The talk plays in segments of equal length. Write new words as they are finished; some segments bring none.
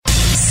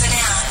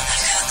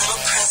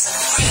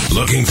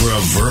Looking for a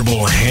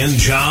verbal hand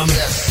job?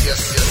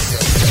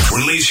 Yes.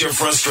 Release your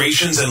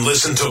frustrations and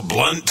listen to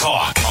Blunt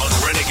Talk on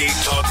Renegade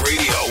Talk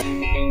Radio.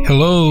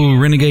 Hello,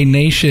 Renegade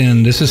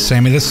Nation. This is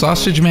Sammy the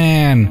Sausage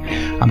Man.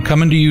 I'm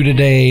coming to you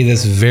today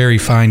this very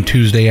fine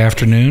Tuesday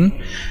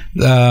afternoon.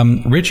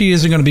 Richie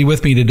isn't going to be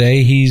with me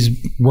today. He's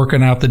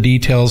working out the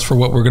details for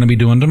what we're going to be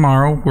doing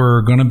tomorrow.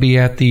 We're going to be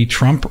at the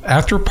Trump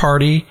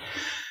after-party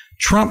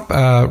Trump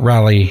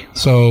rally.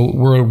 So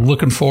we're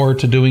looking forward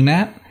to doing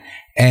that.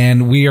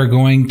 And we are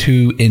going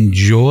to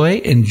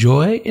enjoy. It's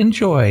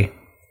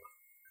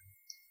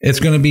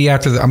going to be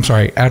after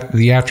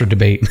the after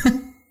debate.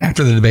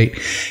 After the debate.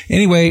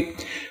 Anyway,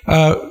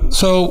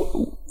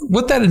 so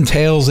what that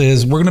entails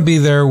is we're going to be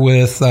there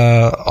with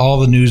all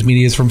the news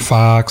medias from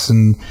Fox,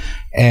 and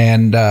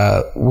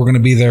we're going to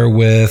be there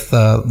with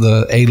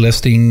the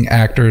A-listing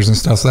actors and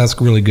stuff. So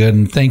that's really good.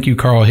 And thank you,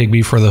 Carl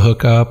Higbee, for the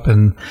hookup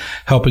and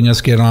helping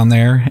us get on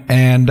there.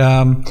 And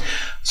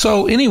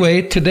so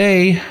anyway,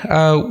 today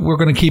we're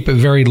going to keep it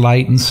very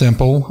light and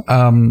simple.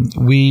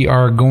 We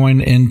are going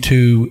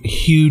into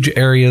huge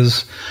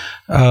areas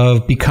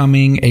of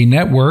becoming a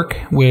network,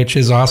 which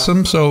is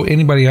awesome. So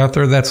anybody out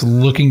there that's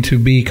looking to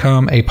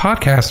become a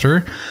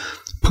podcaster,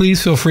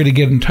 please feel free to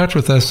get in touch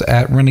with us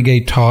at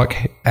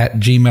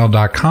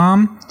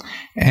renegadetalk@gmail.com.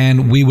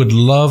 And we would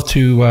love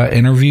to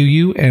interview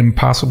you and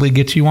possibly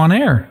get you on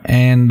air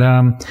and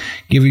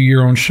give you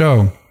your own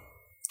show.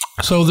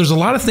 So there's a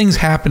lot of things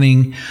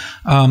happening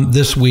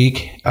this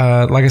week.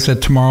 Like I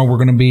said, tomorrow we're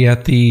going to be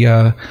at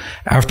the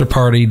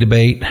after-party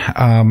debate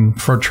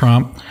for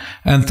Trump.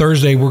 And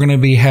Thursday we're going to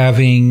be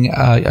having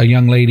a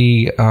young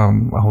lady.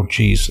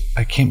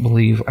 I can't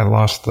believe I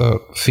lost the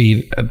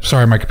feed.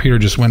 Sorry, my computer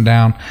just went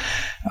down.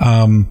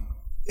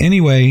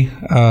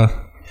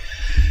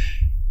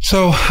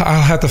 So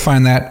I'll have to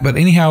find that. But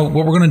anyhow,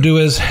 what we're going to do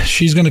is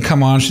she's going to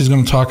come on. She's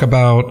going to talk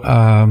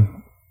about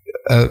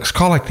it's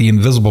called like the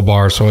invisible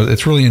bar. So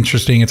it's really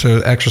interesting. It's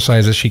an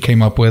exercise that she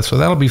came up with. So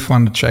that'll be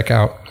fun to check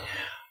out.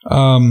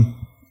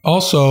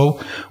 Also,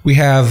 we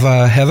have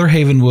Heather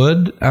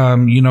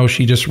Havenwood.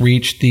 She just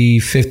reached the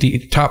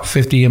top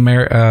 50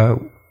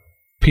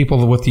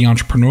 people with the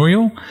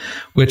entrepreneurial,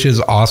 which is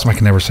awesome. I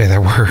can never say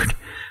that word.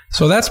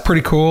 So that's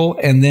pretty cool.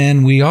 And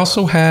then we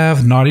also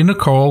have Naughty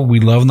Nicole. We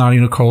love Naughty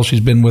Nicole.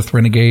 She's been with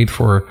Renegade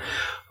for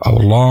a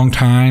long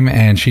time,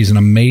 and she's an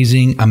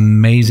amazing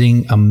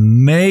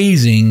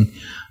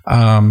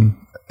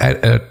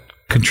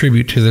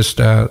contribute to this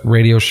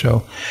radio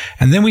show.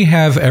 And then we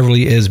have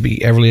Everly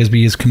Isby. Everly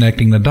Isby is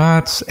connecting the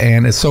dots,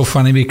 and it's so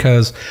funny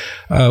because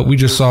we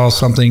just saw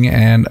something,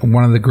 and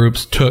one of the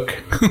groups took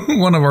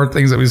one of our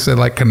things that we said,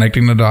 like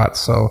connecting the dots.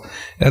 So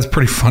that's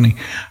pretty funny.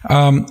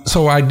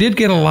 So I did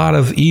get a lot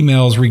of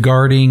emails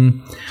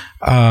regarding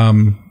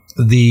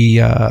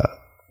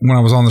when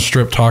I was on the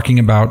strip talking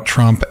about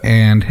Trump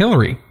and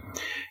Hillary.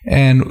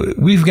 And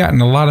we've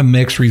gotten a lot of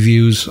mixed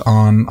reviews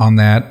on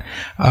that.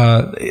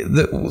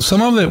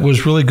 Some of it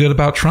was really good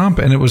about Trump,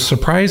 and it was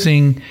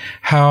surprising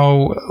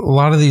how a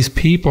lot of these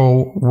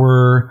people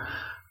were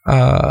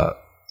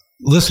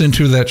listening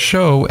to that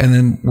show and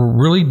then were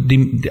really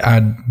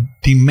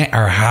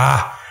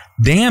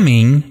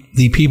damning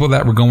the people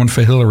that were going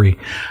for Hillary.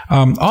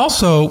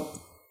 Also,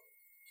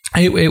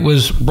 it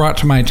was brought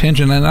to my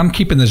attention, and I'm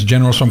keeping this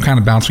general, so I'm kind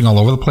of bouncing all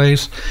over the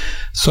place.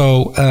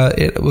 So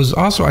it was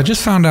also, I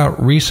just found out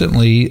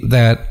recently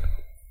that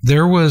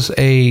there was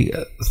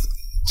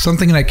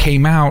something that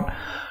came out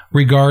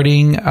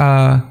regarding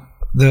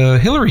the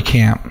Hillary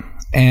camp,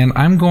 and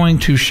I'm going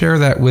to share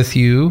that with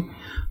you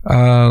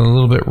a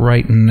little bit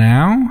right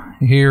now.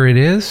 Here it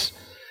is.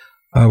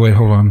 Wait,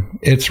 hold on.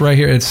 It's right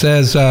here. It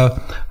says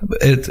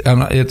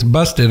it's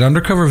busted.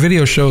 Undercover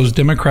video shows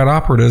Democrat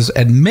operatives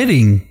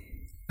admitting.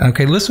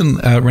 Okay, listen,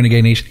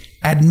 Renegade Nation,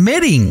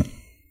 admitting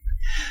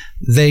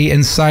they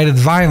incited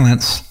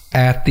violence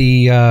at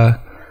the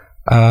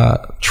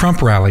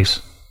Trump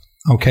rallies.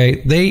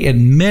 Okay, they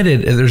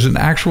admitted there's an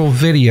actual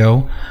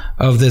video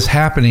of this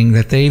happening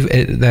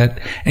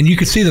and you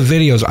could see the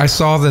videos. I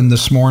saw them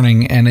this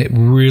morning, and it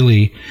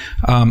really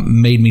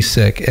made me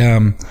sick.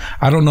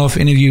 I don't know if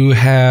any of you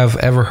have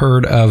ever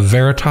heard of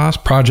Veritas,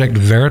 Project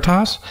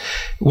Veritas.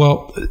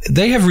 Well,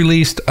 they have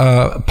released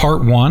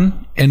part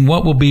 1 in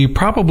what will be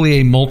probably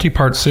a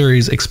multi-part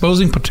series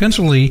exposing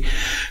potentially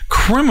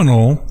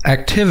criminal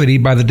activity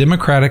by the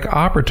Democratic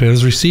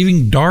operatives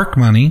receiving dark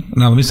money.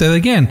 Now, let me say that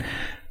again.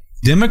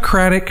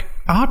 Democratic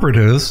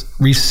operatives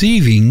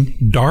receiving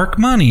dark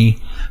money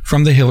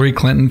from the Hillary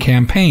Clinton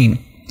campaign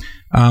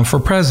for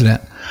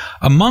president.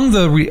 Among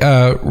the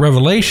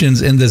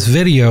revelations in this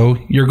video,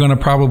 you're going to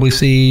probably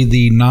see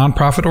the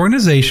nonprofit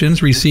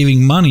organizations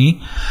receiving money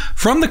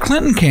from the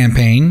Clinton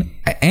campaign,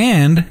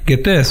 and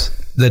get this,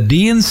 the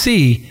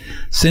DNC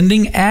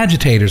sending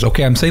agitators.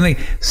 Okay, I'm saying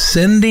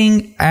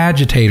sending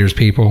agitators,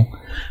 people.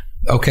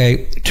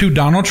 Okay, to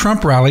Donald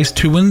Trump rallies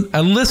to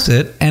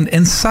elicit and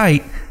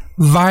incite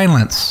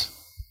violence.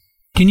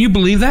 Can you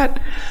believe that?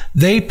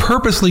 They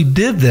purposely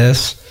did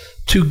this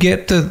to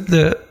get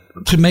to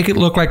make it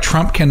look like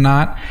Trump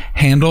cannot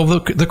handle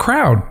the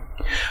crowd.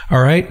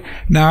 All right.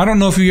 Now, I don't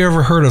know if you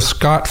ever heard of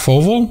Scott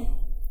Fovel.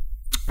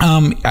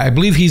 I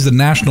believe he's the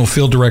national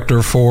field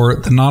director for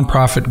the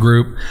nonprofit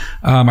group.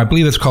 I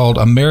believe it's called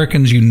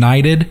Americans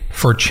United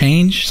for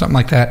Change, something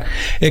like that.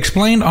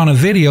 Explained on a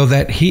video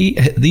that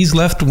these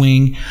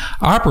left-wing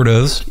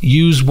operatives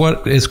use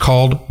what is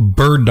called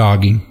bird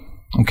dogging.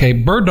 Okay,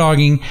 bird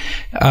dogging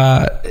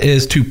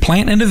is to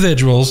plant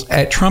individuals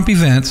at Trump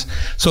events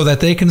so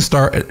that they can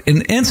start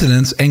an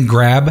incidents and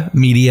grab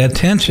media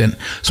attention.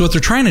 So what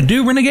they're trying to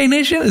do, Renegade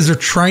Nation, is they're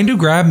trying to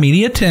grab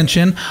media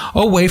attention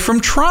away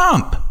from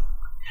Trump.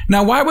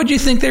 Now, why would you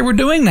think they were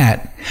doing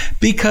that?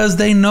 Because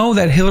they know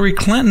that Hillary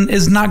Clinton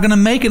is not going to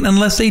make it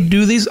unless they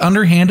do these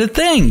underhanded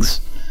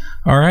things.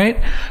 All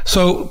right.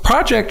 So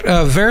Project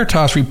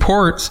Veritas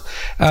reports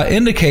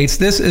indicates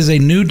this is a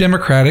new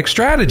Democratic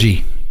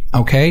strategy.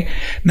 Okay.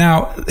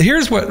 Now,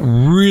 here's what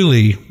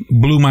really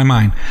blew my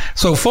mind.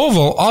 So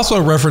Fovel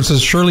also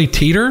references Shirley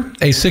Teeter,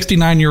 a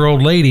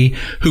 69-year-old lady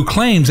who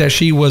claims that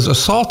she was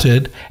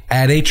assaulted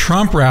at a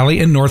Trump rally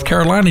in North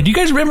Carolina. Do you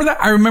guys remember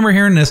that? I remember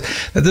hearing this,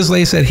 that this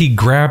lady said he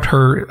grabbed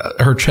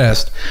her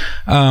chest.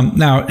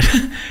 Now,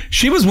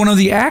 she was one of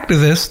the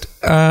activists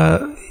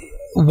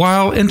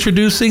while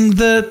introducing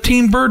the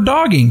team bird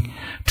dogging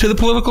to the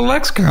political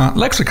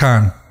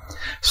lexicon.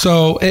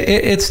 So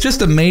it's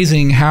just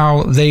amazing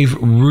how they've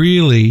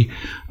really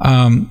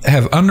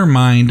have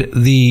undermined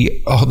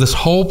this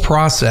whole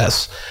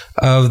process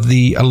of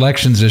the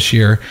elections this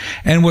year.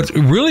 And what's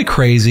really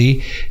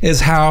crazy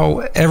is how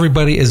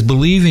everybody is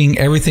believing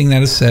everything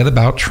that is said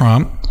about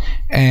Trump.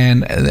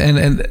 And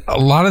a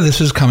lot of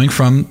this is coming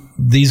from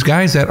these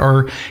guys that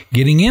are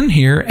getting in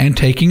here and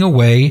taking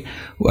away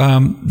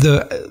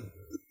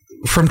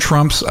from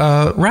Trump's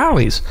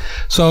rallies.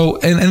 So,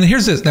 and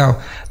here's this.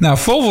 Now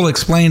Fovel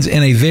explains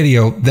in a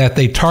video that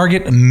they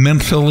target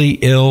mentally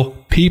ill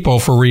people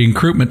for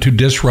recruitment to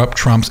disrupt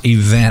Trump's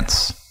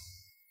events.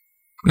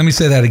 Let me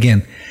say that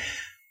again.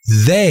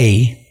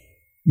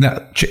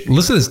 Now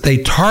listen to this. They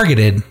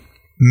targeted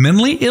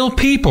mentally ill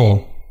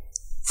people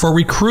for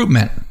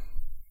recruitment,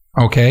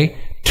 okay,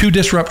 to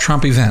disrupt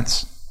Trump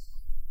events.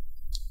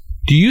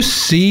 Do you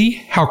see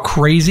how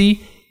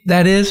crazy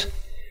that is?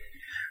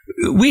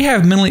 We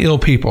have mentally ill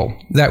people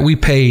that we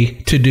pay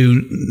to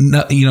do,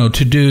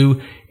 to do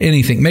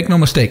anything. Make no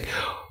mistake.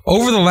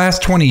 Over the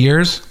last 20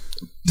 years,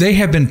 they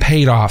have been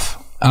paid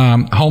off.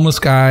 Homeless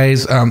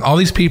guys, all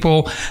these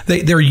people,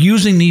 they're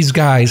using these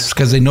guys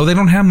because they know they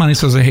don't have money.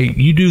 So they say, hey,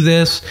 you do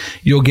this,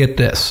 you'll get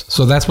this.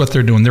 So that's what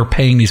they're doing. They're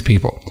paying these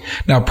people.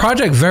 Now,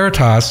 Project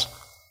Veritas,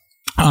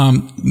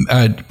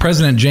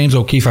 President James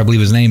O'Keefe, I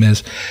believe his name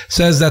is,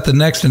 says that the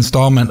next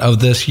installment of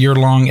this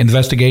year-long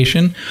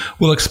investigation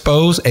will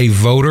expose a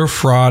voter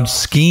fraud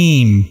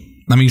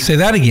scheme. Let me say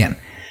that again.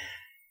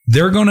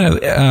 They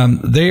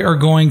are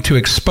going to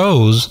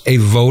expose a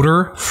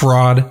voter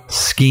fraud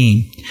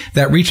scheme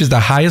that reaches the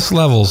highest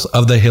levels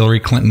of the Hillary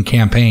Clinton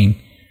campaign.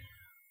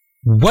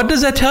 What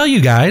does that tell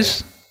you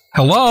guys?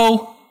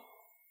 Hello?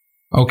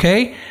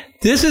 Okay?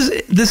 This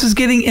is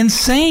getting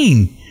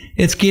insane.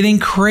 It's getting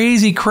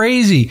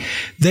crazy.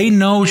 They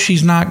know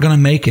she's not going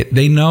to make it.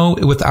 They know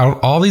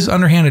without all these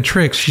underhanded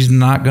tricks, she's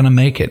not going to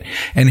make it.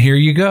 And here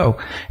you go.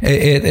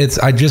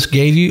 I just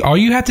gave you, all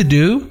you have to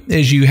do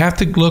is you have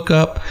to look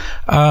up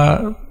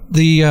let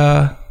me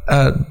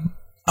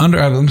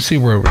see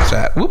where it's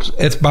at. Whoops.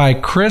 It's by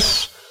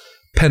Chris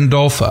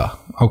Pandolfa.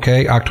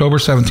 Okay. October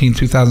 17,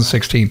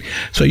 2016.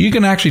 So you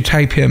can actually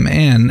type him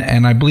in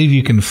and I believe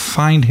you can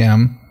find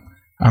him.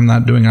 I'm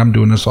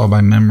doing this all by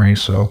memory.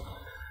 So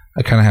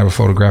I kind of have a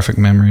photographic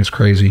memory. It's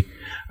crazy.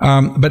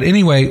 But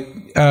anyway,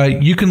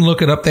 you can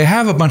look it up. They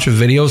have a bunch of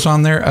videos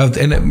on there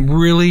and it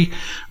really,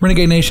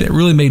 Renegade Nation, it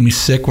really made me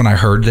sick when I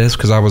heard this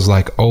because I was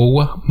like,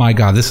 oh my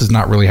God, this is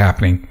not really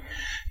happening.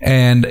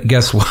 And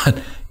guess what?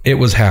 It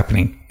was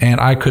happening and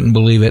I couldn't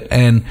believe it.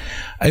 And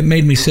it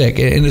made me sick.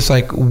 And it's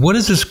like, what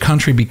does this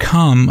country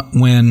become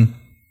when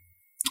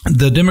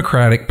the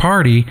Democratic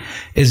Party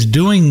is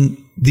doing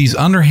these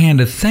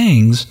underhanded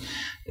things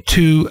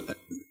to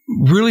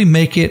really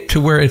make it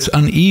to where it's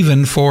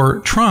uneven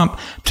for Trump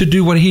to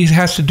do what he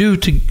has to do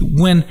to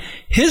win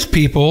his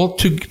people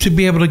to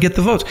be able to get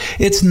the votes.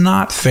 It's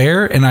not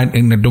fair.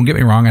 And don't get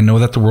me wrong. I know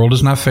that the world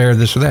is not fair,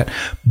 this or that,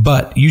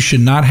 but you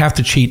should not have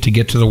to cheat to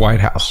get to the White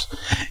House.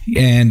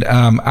 And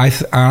I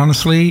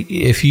honestly,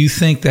 if you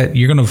think that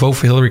you're going to vote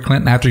for Hillary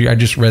Clinton after I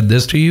just read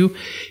this to you,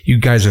 you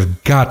guys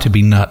have got to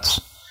be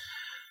nuts.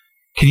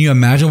 Can you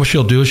imagine what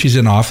she'll do if she's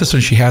in office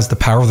and she has the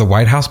power of the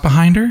White House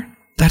behind her?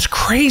 That's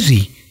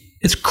crazy.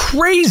 It's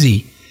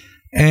crazy.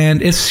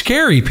 And it's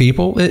scary,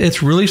 people.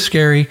 It's really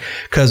scary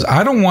because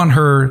I don't want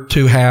her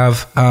to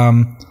have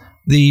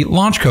the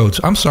launch codes.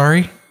 I'm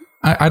sorry.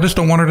 I just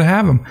don't want her to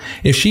have them.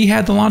 If she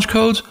had the launch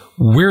codes,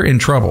 we're in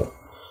trouble.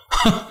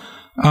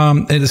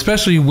 And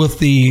especially with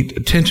the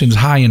tensions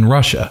high in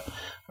Russia.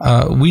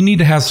 We need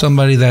to have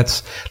somebody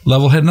that's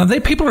level-headed. Now,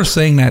 people are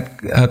saying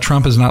that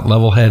Trump is not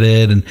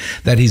level-headed and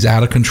that he's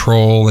out of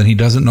control and he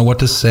doesn't know what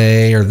to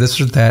say or this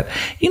or that.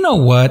 You know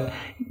what?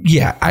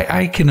 yeah,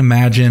 I can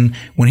imagine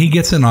when he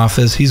gets in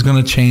office, he's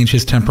going to change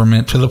his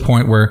temperament to the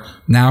point where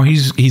now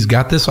he's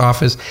got this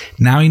office.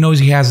 Now he knows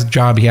he has a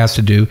job he has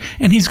to do,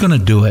 and he's going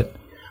to do it.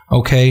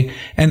 Okay.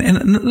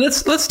 And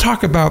let's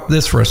talk about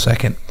this for a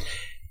second.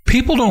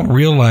 People don't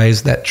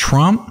realize that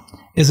Trump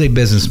is a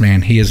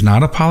businessman. He is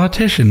not a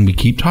politician. We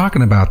keep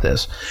talking about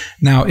this.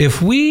 Now,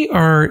 if we're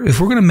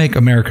going to make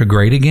America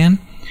great again,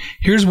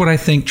 here's what I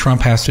think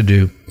Trump has to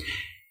do.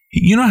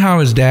 You know how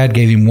his dad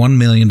gave him $1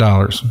 million,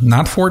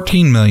 not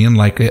 $14 million,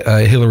 like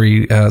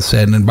Hillary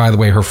said. And by the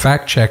way, her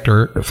fact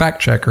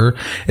checker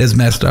is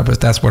messed up if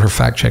that's what her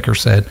fact checker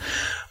said.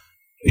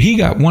 He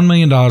got $1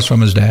 million from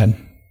his dad.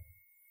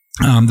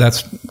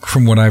 That's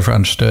from what I've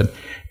understood.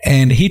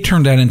 And he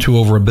turned that into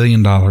over $1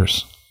 billion.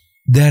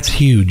 That's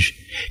huge.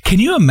 Can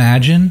you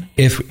imagine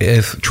if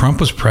Trump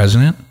was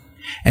president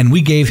and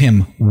we gave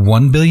him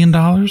 $1 billion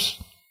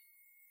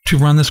to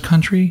run this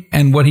country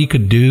and what he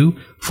could do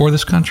for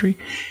this country?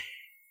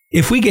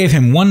 If we gave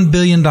him $1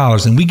 billion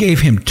and we gave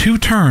him 2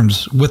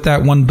 terms with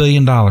that $1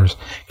 billion,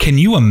 can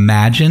you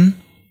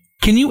imagine?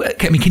 Can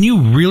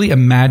you really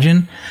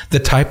imagine the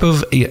type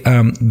of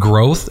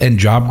growth and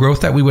job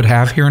growth that we would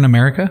have here in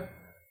America?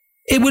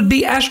 It would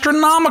be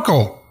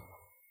astronomical.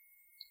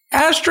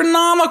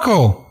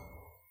 Astronomical.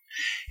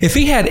 If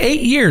he had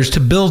 8 years to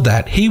build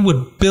that, he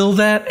would build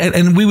that,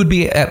 and we would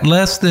be at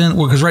less than,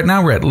 because right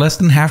now we're at less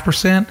than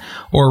 0.5%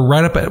 or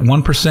right up at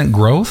 1%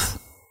 growth.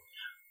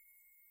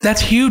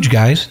 That's huge,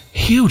 guys.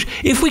 Huge.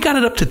 If we got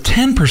it up to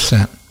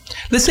 10%,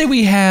 let's say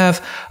we have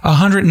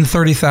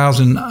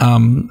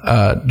 130,000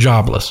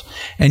 jobless,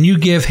 and you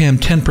give him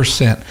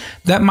 10%,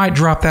 that might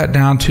drop that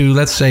down to,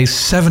 let's say,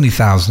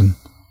 70,000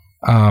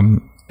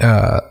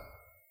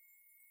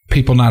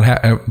 people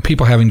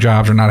having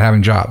jobs or not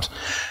having jobs.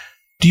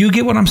 Do you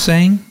get what I'm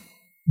saying?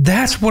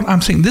 That's what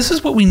I'm saying. This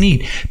is what we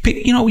need.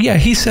 You know, yeah,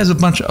 he says a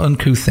bunch of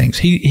uncouth things.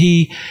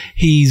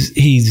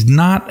 He's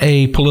not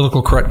a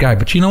political correct guy,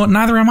 but you know what?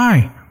 Neither am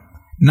I.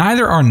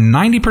 Neither are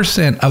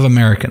 90% of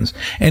Americans.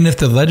 And if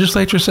the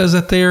legislature says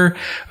that they're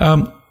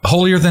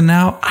holier than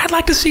thou, I'd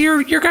like to see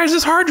your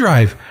guys' hard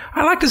drive.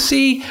 I'd like to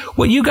see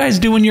what you guys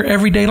do in your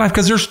everyday life,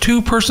 because there's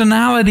 2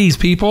 personalities,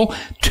 people.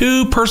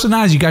 2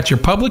 personalities. You got your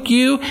public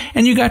you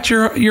and you got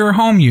your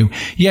home you.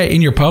 Yeah,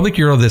 in your public,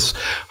 you're this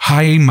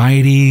high,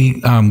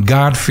 mighty,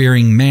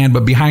 God-fearing man,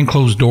 but behind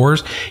closed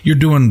doors, you're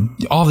doing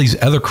all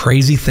these other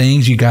crazy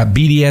things. You got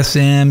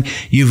BDSM,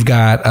 you've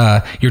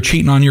got, you're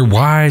cheating on your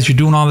wives, you're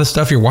doing all this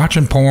stuff, you're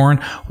watching porn,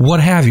 what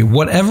have you.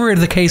 Whatever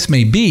the case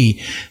may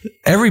be,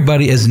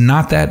 everybody is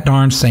not that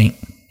darn saint.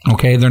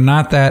 Okay, they're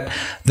not that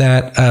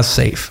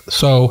safe.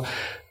 So,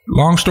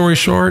 long story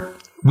short,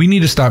 we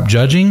need to stop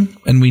judging,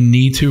 and we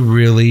need to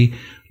really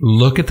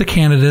look at the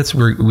candidates.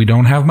 We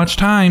don't have much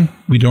time.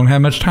 We don't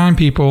have much time,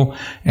 people.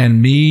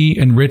 And me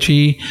and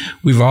Richie,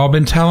 we've all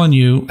been telling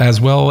you, as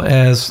well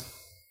as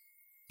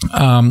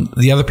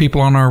the other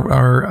people on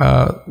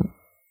our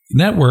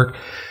network,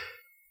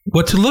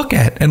 what to look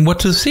at and what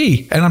to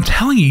see. And I'm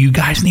telling you, you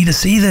guys need to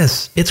see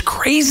this. It's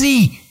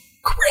crazy.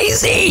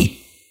 Crazy.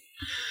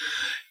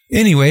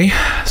 Anyway,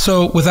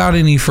 so without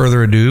any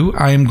further ado,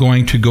 I am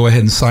going to go ahead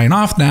and sign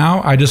off now.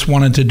 I just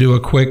wanted to do a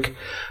quick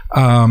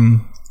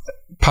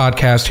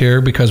podcast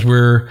here because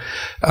we're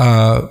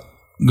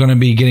going to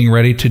be getting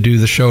ready to do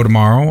the show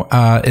tomorrow.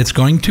 It's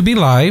going to be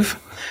live,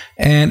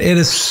 and it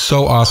is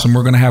so awesome.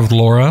 We're going to have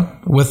Laura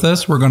with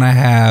us. We're going to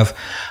have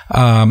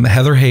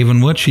Heather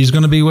Havenwood. She's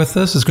going to be with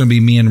us. It's going to be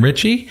me and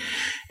Richie.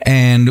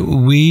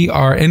 And we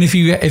are, and if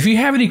you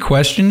have any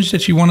questions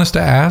that you want us to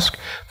ask,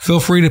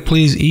 feel free to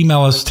please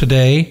email us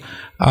today.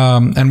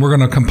 And we're going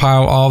to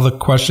compile all the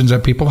questions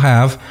that people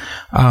have,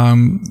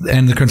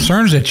 and the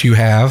concerns that you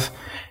have.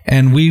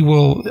 And we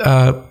will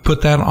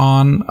put that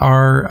on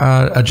our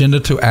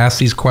agenda to ask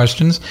these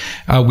questions.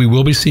 We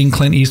will be seeing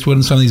Clint Eastwood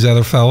and some of these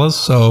other fellas.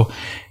 So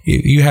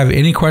if you have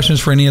any questions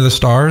for any of the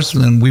stars,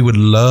 then we would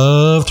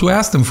love to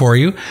ask them for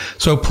you.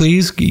 So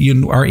please,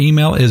 our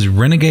email is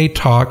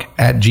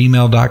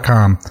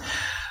renegadetalk@gmail.com.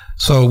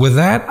 So with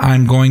that,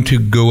 I'm going to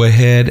go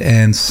ahead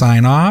and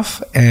sign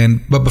off.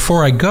 But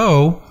before I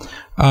go,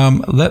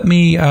 let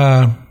me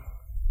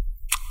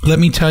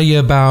tell you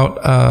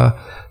about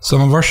some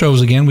of our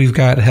shows again. We've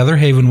got Heather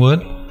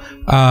Havenwood.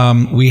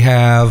 We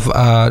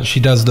have,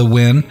 she does The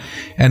Win.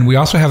 And we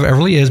also have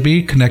Everly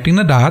Isby, Connecting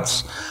the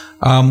Dots.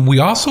 We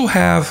also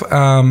have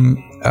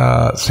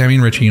Sammy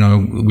and Richie,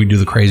 we do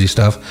the crazy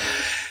stuff.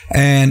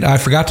 And I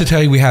forgot to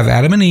tell you, we have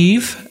Adam and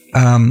Eve.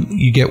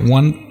 You get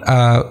one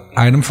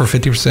item for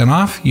 50%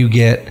 off. You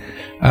get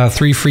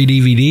 3 free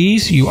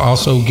DVDs. You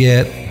also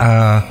get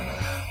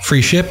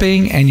free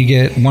shipping, and you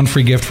get 1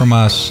 free gift from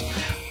us.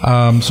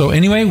 So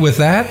anyway, with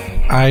that,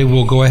 I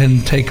will go ahead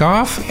and take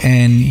off,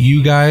 and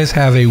you guys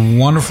have a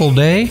wonderful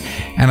day,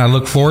 and I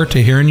look forward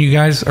to hearing you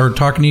guys or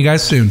talking to you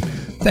guys soon.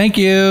 Thank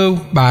you.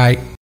 Bye.